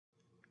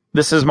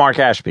This is Mark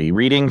Ashby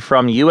reading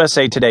from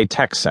USA Today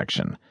text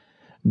section.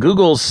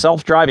 Google's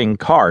self-driving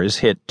cars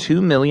hit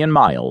 2 million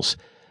miles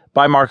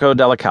by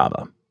Della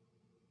Cava.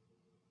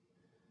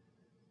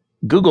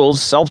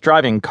 Google's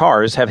self-driving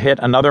cars have hit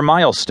another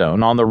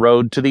milestone on the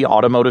road to the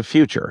automotive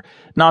future,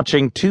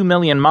 notching 2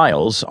 million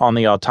miles on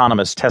the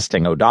autonomous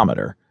testing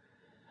odometer.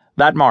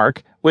 That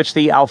mark, which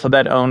the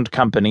Alphabet-owned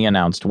company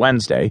announced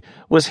Wednesday,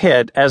 was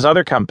hit as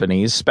other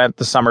companies spent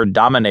the summer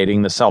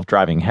dominating the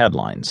self-driving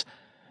headlines.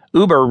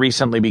 Uber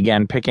recently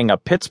began picking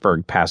up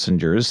Pittsburgh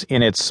passengers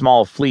in its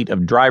small fleet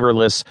of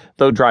driverless,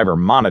 though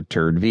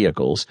driver-monitored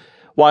vehicles,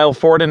 while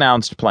Ford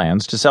announced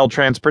plans to sell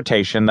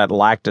transportation that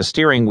lacked a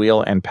steering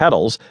wheel and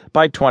pedals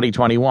by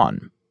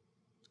 2021.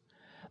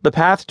 The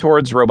path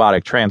towards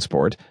robotic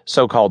transport,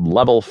 so-called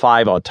Level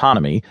 5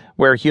 autonomy,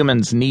 where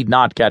humans need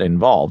not get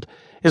involved,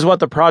 is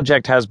what the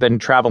project has been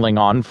traveling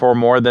on for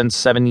more than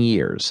 7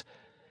 years.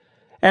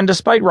 And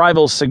despite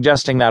rivals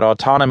suggesting that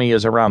autonomy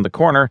is around the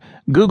corner,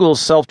 Google's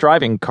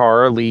self-driving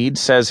car lead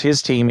says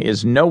his team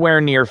is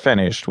nowhere near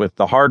finished with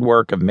the hard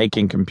work of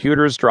making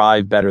computers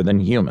drive better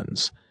than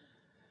humans.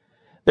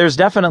 There's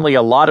definitely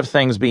a lot of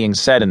things being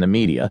said in the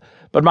media,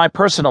 but my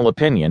personal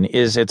opinion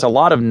is it's a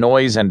lot of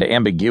noise and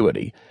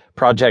ambiguity,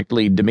 project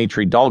lead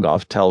Dmitry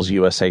Dolgov tells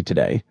USA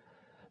Today.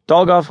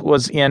 Dolgov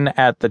was in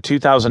at the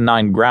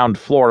 2009 ground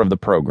floor of the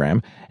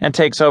program and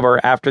takes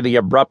over after the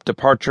abrupt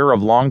departure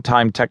of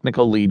longtime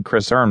technical lead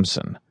Chris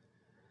Urmson.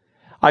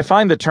 I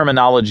find the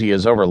terminology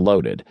is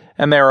overloaded,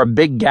 and there are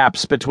big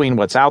gaps between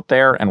what's out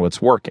there and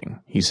what's working,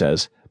 he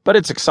says, but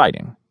it's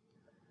exciting.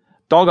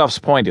 Dolgov's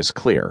point is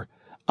clear.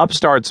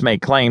 Upstarts may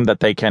claim that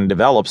they can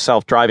develop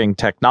self-driving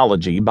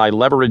technology by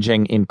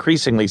leveraging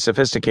increasingly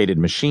sophisticated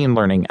machine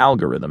learning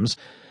algorithms,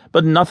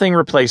 but nothing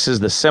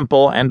replaces the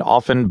simple and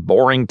often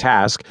boring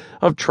task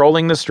of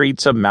trolling the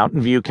streets of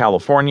Mountain View,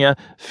 California,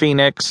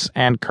 Phoenix,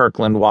 and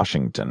Kirkland,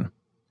 Washington.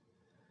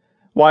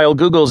 While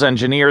Google's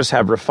engineers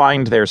have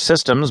refined their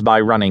systems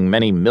by running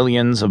many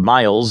millions of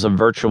miles of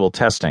virtual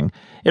testing,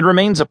 it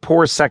remains a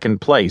poor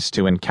second place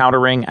to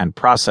encountering and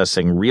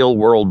processing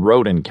real-world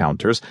road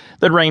encounters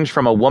that range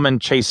from a woman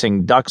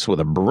chasing ducks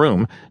with a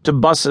broom to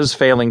buses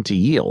failing to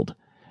yield.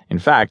 In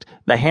fact,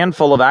 the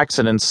handful of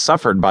accidents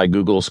suffered by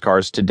Google's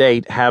cars to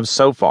date have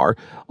so far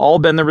all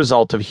been the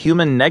result of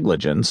human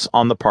negligence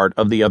on the part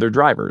of the other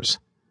drivers.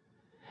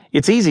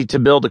 It's easy to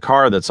build a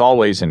car that's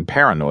always in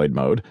paranoid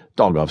mode,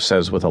 Dolgov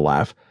says with a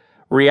laugh.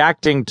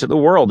 Reacting to the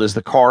world is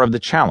the core of the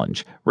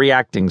challenge,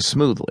 reacting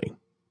smoothly.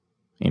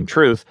 In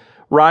truth,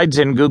 rides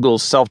in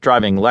Google's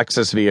self-driving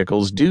Lexus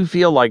vehicles do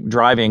feel like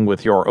driving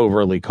with your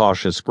overly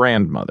cautious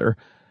grandmother.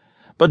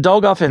 But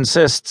Dolgov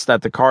insists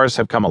that the cars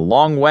have come a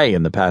long way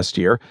in the past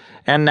year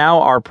and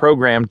now are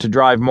programmed to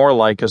drive more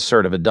like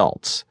assertive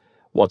adults.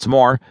 What's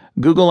more,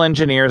 Google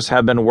engineers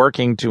have been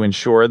working to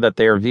ensure that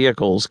their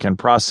vehicles can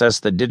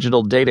process the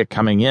digital data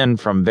coming in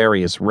from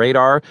various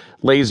radar,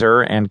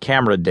 laser, and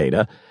camera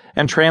data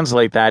and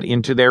translate that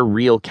into their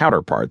real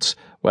counterparts,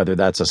 whether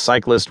that's a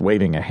cyclist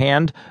waving a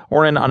hand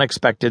or an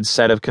unexpected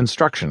set of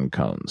construction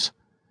cones.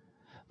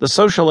 The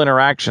social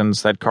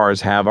interactions that cars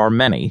have are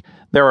many.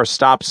 There are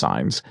stop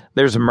signs,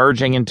 there's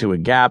merging into a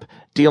gap,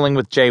 dealing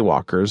with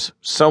jaywalkers,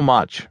 so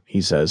much,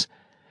 he says.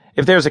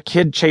 If there's a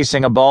kid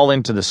chasing a ball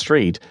into the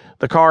street,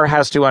 the car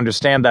has to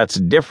understand that's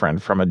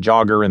different from a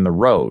jogger in the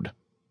road.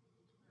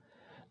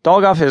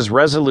 Dolgov is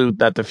resolute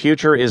that the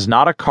future is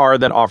not a car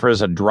that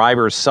offers a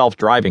driver's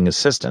self-driving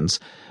assistance,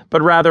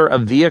 but rather a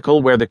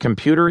vehicle where the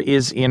computer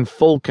is in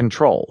full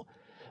control.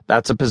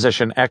 That's a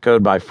position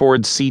echoed by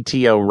Ford's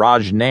CTO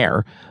Raj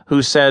Nair,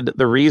 who said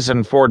the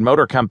reason Ford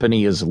Motor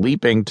Company is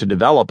leaping to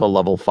develop a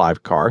Level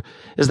 5 car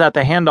is that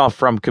the handoff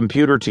from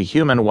computer to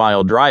human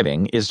while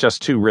driving is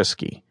just too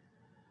risky.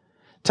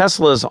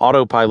 Tesla's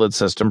autopilot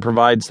system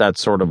provides that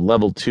sort of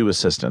Level 2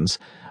 assistance,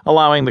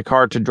 allowing the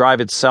car to drive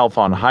itself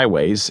on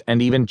highways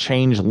and even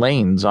change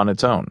lanes on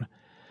its own.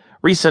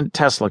 Recent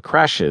Tesla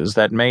crashes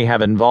that may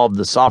have involved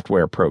the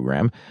software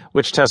program,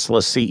 which Tesla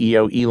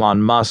CEO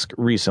Elon Musk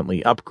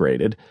recently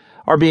upgraded,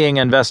 are being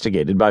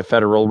investigated by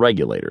federal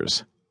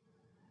regulators.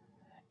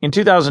 In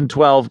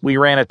 2012, we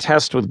ran a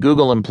test with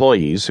Google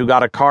employees who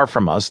got a car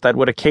from us that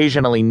would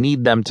occasionally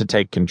need them to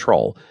take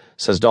control,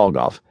 says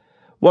Dolgov.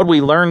 What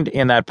we learned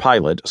in that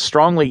pilot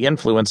strongly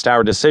influenced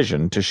our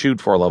decision to shoot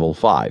for Level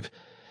 5.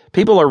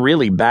 People are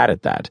really bad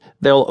at that.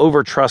 They'll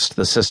overtrust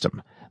the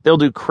system. They'll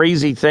do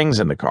crazy things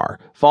in the car,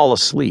 fall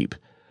asleep.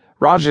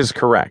 Raj is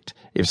correct.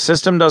 If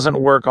system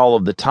doesn't work all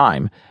of the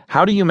time,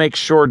 how do you make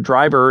sure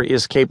driver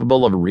is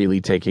capable of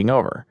really taking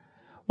over?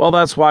 Well,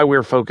 that's why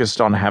we're focused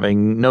on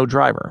having no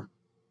driver.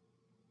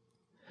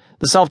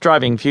 The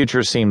self-driving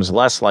future seems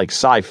less like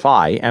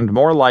sci-fi and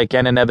more like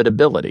an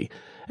inevitability,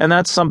 and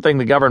that's something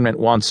the government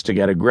wants to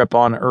get a grip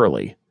on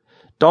early.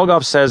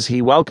 Dolgov says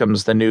he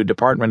welcomes the new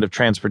Department of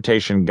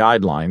Transportation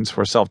guidelines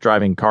for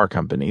self-driving car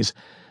companies,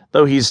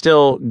 though he's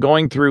still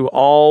going through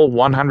all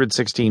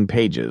 116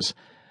 pages.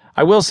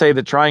 I will say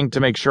that trying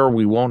to make sure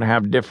we won't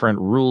have different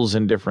rules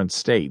in different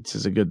states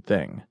is a good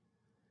thing.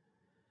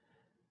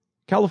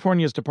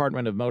 California's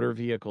Department of Motor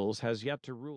Vehicles has yet to rule